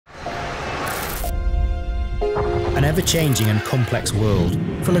An ever-changing and complex world,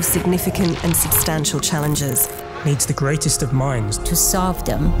 full of significant and substantial challenges, needs the greatest of minds to solve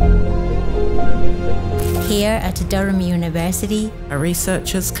them. Here at Durham University, our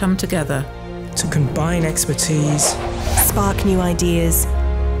researchers come together to combine expertise, spark new ideas,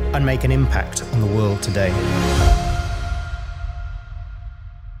 and make an impact on the world today.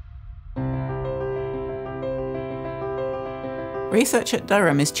 Research at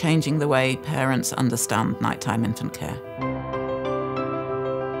Durham is changing the way parents understand nighttime infant care.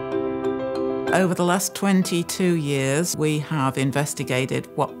 Over the last 22 years, we have investigated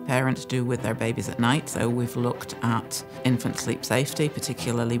what parents do with their babies at night. So we've looked at infant sleep safety,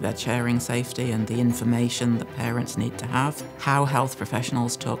 particularly bed sharing safety, and the information that parents need to have, how health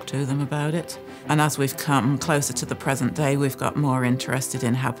professionals talk to them about it. And as we've come closer to the present day, we've got more interested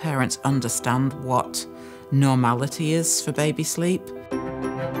in how parents understand what normality is for baby sleep.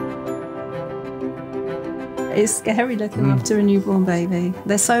 It's scary looking after a newborn baby.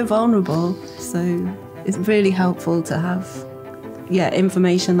 They're so vulnerable, so it's really helpful to have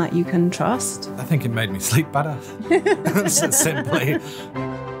information that you can trust. I think it made me sleep better, simply.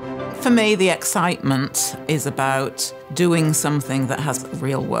 For me, the excitement is about doing something that has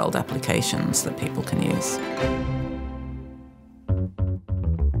real-world applications that people can use.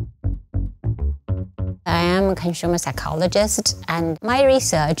 I am a consumer psychologist, and my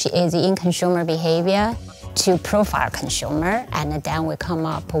research is in consumer behavior to profile consumer, and then we come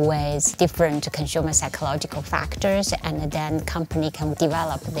up with different consumer psychological factors, and then the company can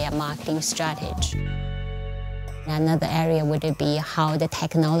develop their marketing strategy. Another area would be how the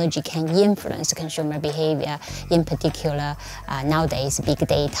technology can influence consumer behavior, in particular nowadays big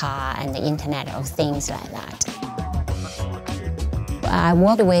data and the Internet of Things like that. I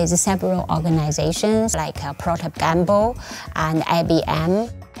worked with several organizations like Procter & Gamble and IBM.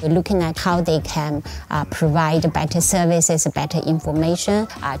 We're looking at how they can provide better services, better information,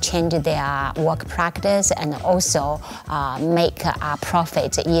 change their work practice, and also make a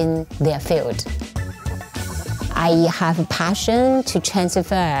profit in their field. I have a passion to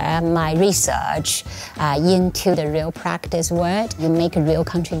transfer my research into the real practice world. You make a real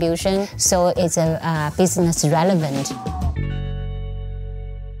contribution, so it's a business relevant.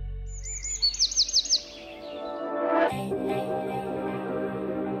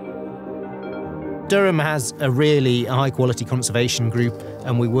 Durham has a really high-quality conservation group,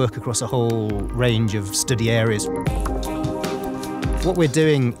 and we work across a whole range of study areas. What we're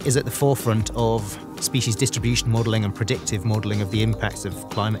doing is at the forefront of species distribution modelling and predictive modelling of the impacts of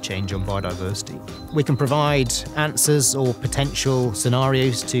climate change on biodiversity. We can provide answers or potential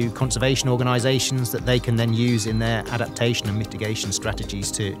scenarios to conservation organisations that they can then use in their adaptation and mitigation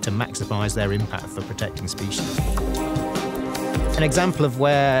strategies to maximise their impact for protecting species. An example of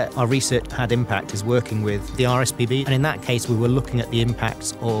where our research had impact is working with the RSPB, and in that case we were looking at the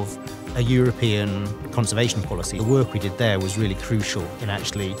impacts of a European conservation policy. The work we did there was really crucial in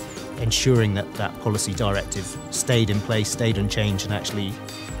actually ensuring that that policy directive stayed in place, stayed unchanged, and actually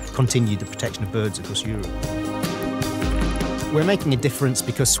continued the protection of birds across Europe. We're making a difference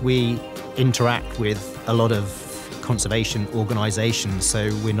because we interact with a lot of conservation organisations, so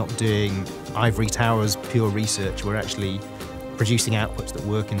we're not doing ivory towers pure research, we're actually producing outputs that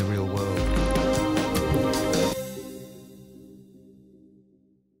work in the real world.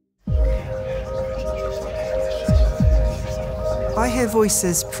 I hear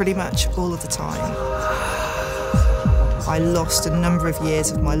voices pretty much all of the time. I lost a number of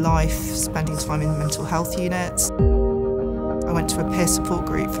years of my life spending time in mental health units. I went to a peer support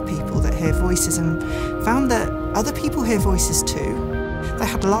group for people that hear voices and found that other people hear voices too. They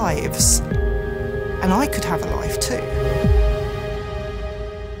had lives, and I could have a life too.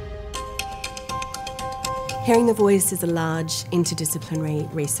 Hearing the Voice is a large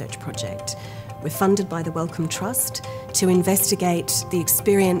interdisciplinary research project. We're funded by the Wellcome Trust to investigate the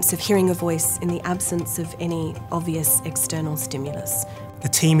experience of hearing a voice in the absence of any obvious external stimulus. The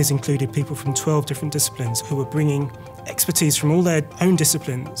team has included people from 12 different disciplines who are bringing expertise from all their own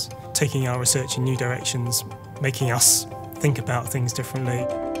disciplines, taking our research in new directions, making us think about things differently.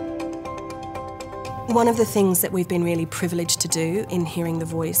 One of the things that we've been really privileged to do in Hearing the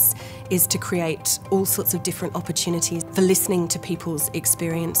Voice is to create all sorts of different opportunities for listening to people's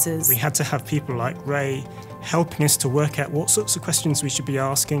experiences. We had to have people like Ray helping us to work out what sorts of questions we should be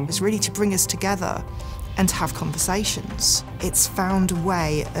asking. It's really to bring us together and to have conversations. It's found a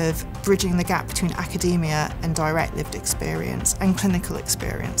way of bridging the gap between academia and direct lived experience and clinical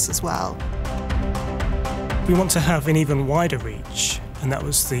experience as well. We want to have an even wider reach, and that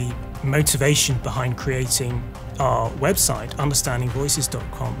was the motivation behind creating our website,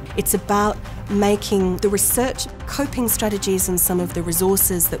 understandingvoices.com. It's about making the research, coping strategies and some of the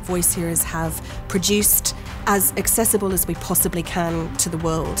resources that voice hearers have produced as accessible as we possibly can to the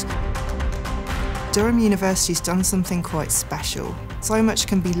world. Durham University's done something quite special. So much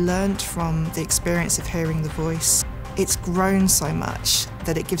can be learnt from the experience of hearing the voice. It's grown so much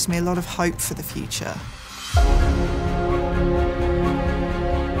that it gives me a lot of hope for the future.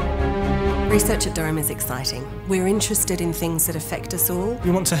 Research at Durham is exciting. We're interested in things that affect us all.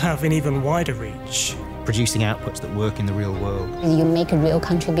 We want to have an even wider reach. Producing outputs that work in the real world. You make a real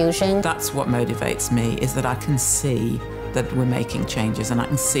contribution. That's what motivates me, is that I can see that we're making changes and I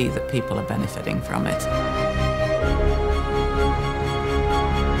can see that people are benefiting from it.